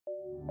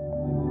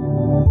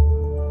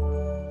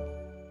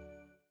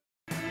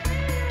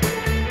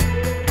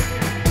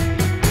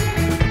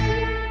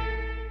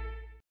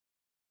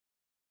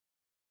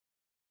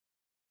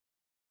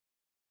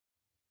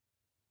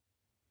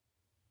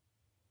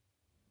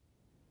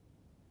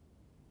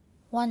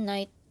One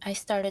night, I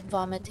started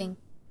vomiting,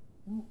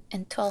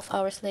 and 12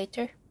 hours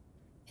later,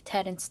 it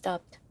hadn't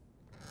stopped.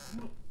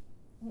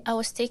 I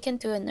was taken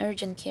to an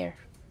urgent care.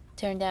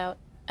 Turned out,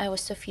 I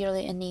was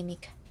severely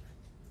anemic.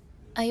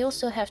 I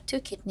also have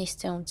two kidney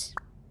stones.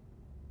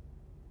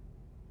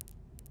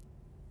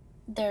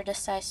 They're the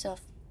size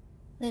of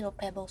little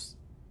pebbles.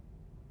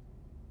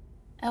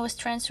 I was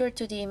transferred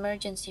to the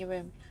emergency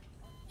room,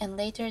 and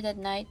later that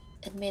night,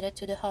 admitted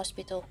to the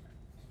hospital.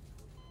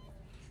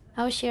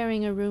 I was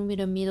sharing a room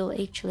with a middle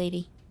aged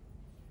lady.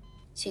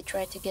 She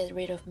tried to get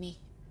rid of me.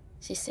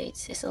 She said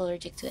she's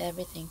allergic to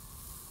everything,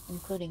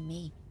 including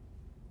me.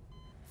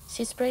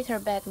 She sprayed her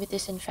bed with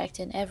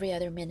disinfectant every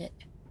other minute,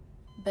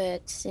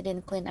 but she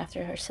didn't clean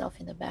after herself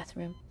in the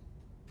bathroom.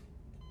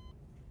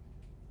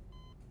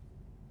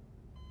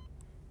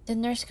 The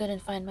nurse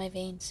couldn't find my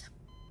veins.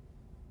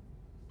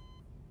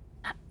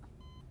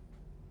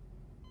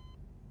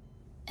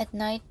 At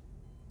night,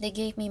 they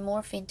gave me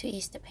morphine to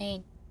ease the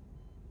pain.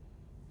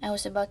 I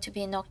was about to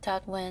be knocked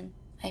out when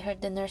I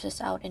heard the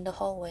nurses out in the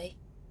hallway.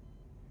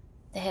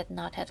 They had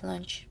not had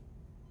lunch.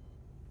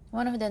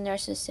 One of the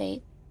nurses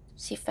said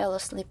she fell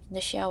asleep in the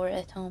shower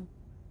at home,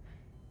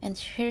 and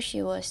here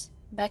she was,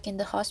 back in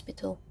the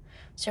hospital,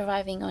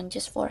 surviving on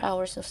just 4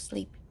 hours of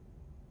sleep.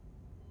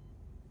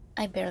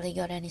 I barely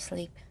got any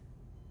sleep.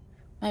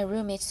 My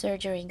roommate's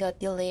surgery got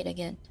delayed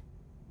again.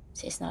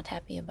 She's not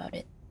happy about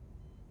it.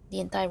 The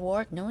entire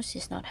ward knows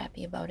she's not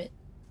happy about it.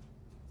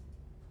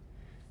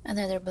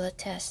 Another blood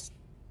test.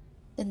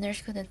 The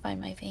nurse couldn't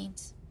find my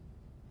veins.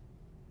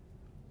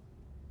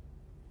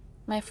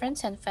 My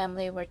friends and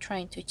family were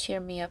trying to cheer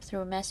me up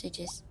through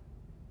messages.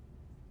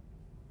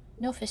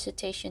 No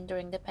visitation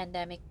during the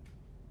pandemic.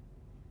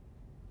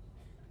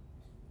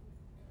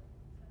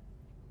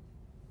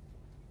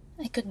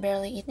 I could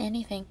barely eat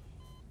anything.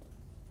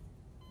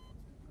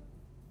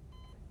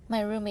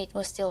 My roommate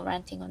was still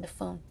ranting on the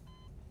phone.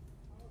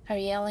 Her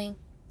yelling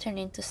turned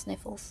into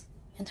sniffles,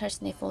 and her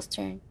sniffles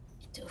turned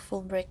into a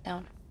full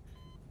breakdown.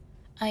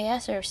 I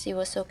asked her if she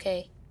was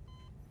okay.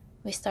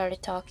 We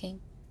started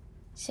talking.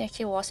 She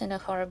actually wasn't a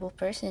horrible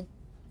person,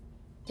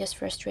 just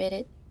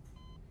frustrated.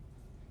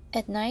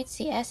 At night,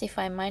 she asked if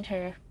I mind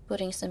her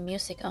putting some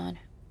music on.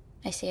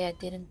 I say I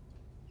didn't.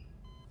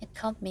 It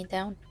calmed me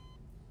down.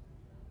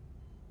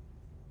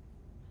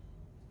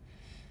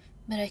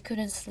 But I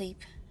couldn't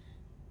sleep.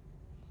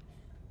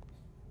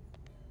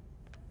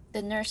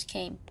 The nurse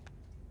came.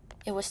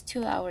 It was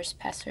 2 hours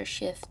past her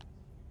shift.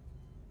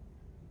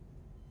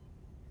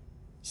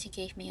 She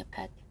gave me a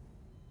pet.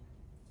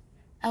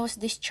 I was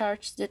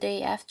discharged the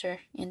day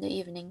after, in the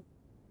evening.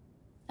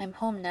 I'm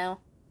home now,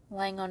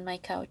 lying on my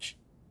couch,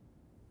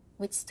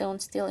 with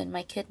stones still in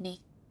my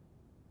kidney.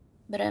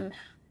 But I'm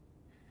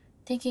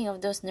thinking of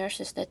those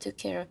nurses that took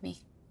care of me.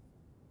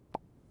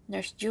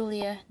 Nurse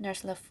Julia,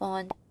 Nurse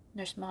LaFawn,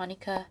 Nurse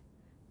Monica,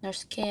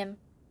 Nurse Kim,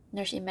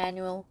 Nurse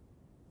Emmanuel,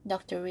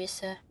 Dr.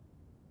 Risa.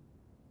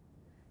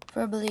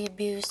 Verbally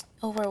abused,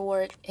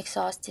 overworked,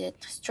 exhausted,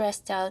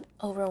 stressed out,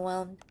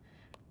 overwhelmed,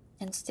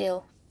 and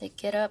still they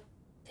get up,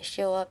 they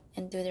show up,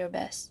 and do their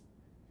best,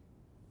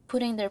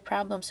 putting their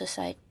problems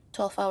aside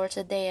 12 hours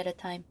a day at a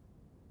time.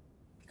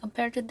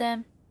 Compared to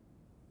them,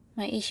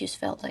 my issues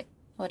felt like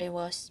what it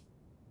was,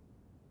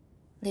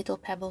 little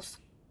pebbles.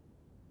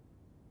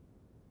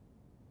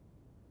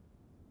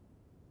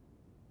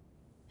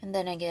 And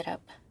then I get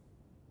up.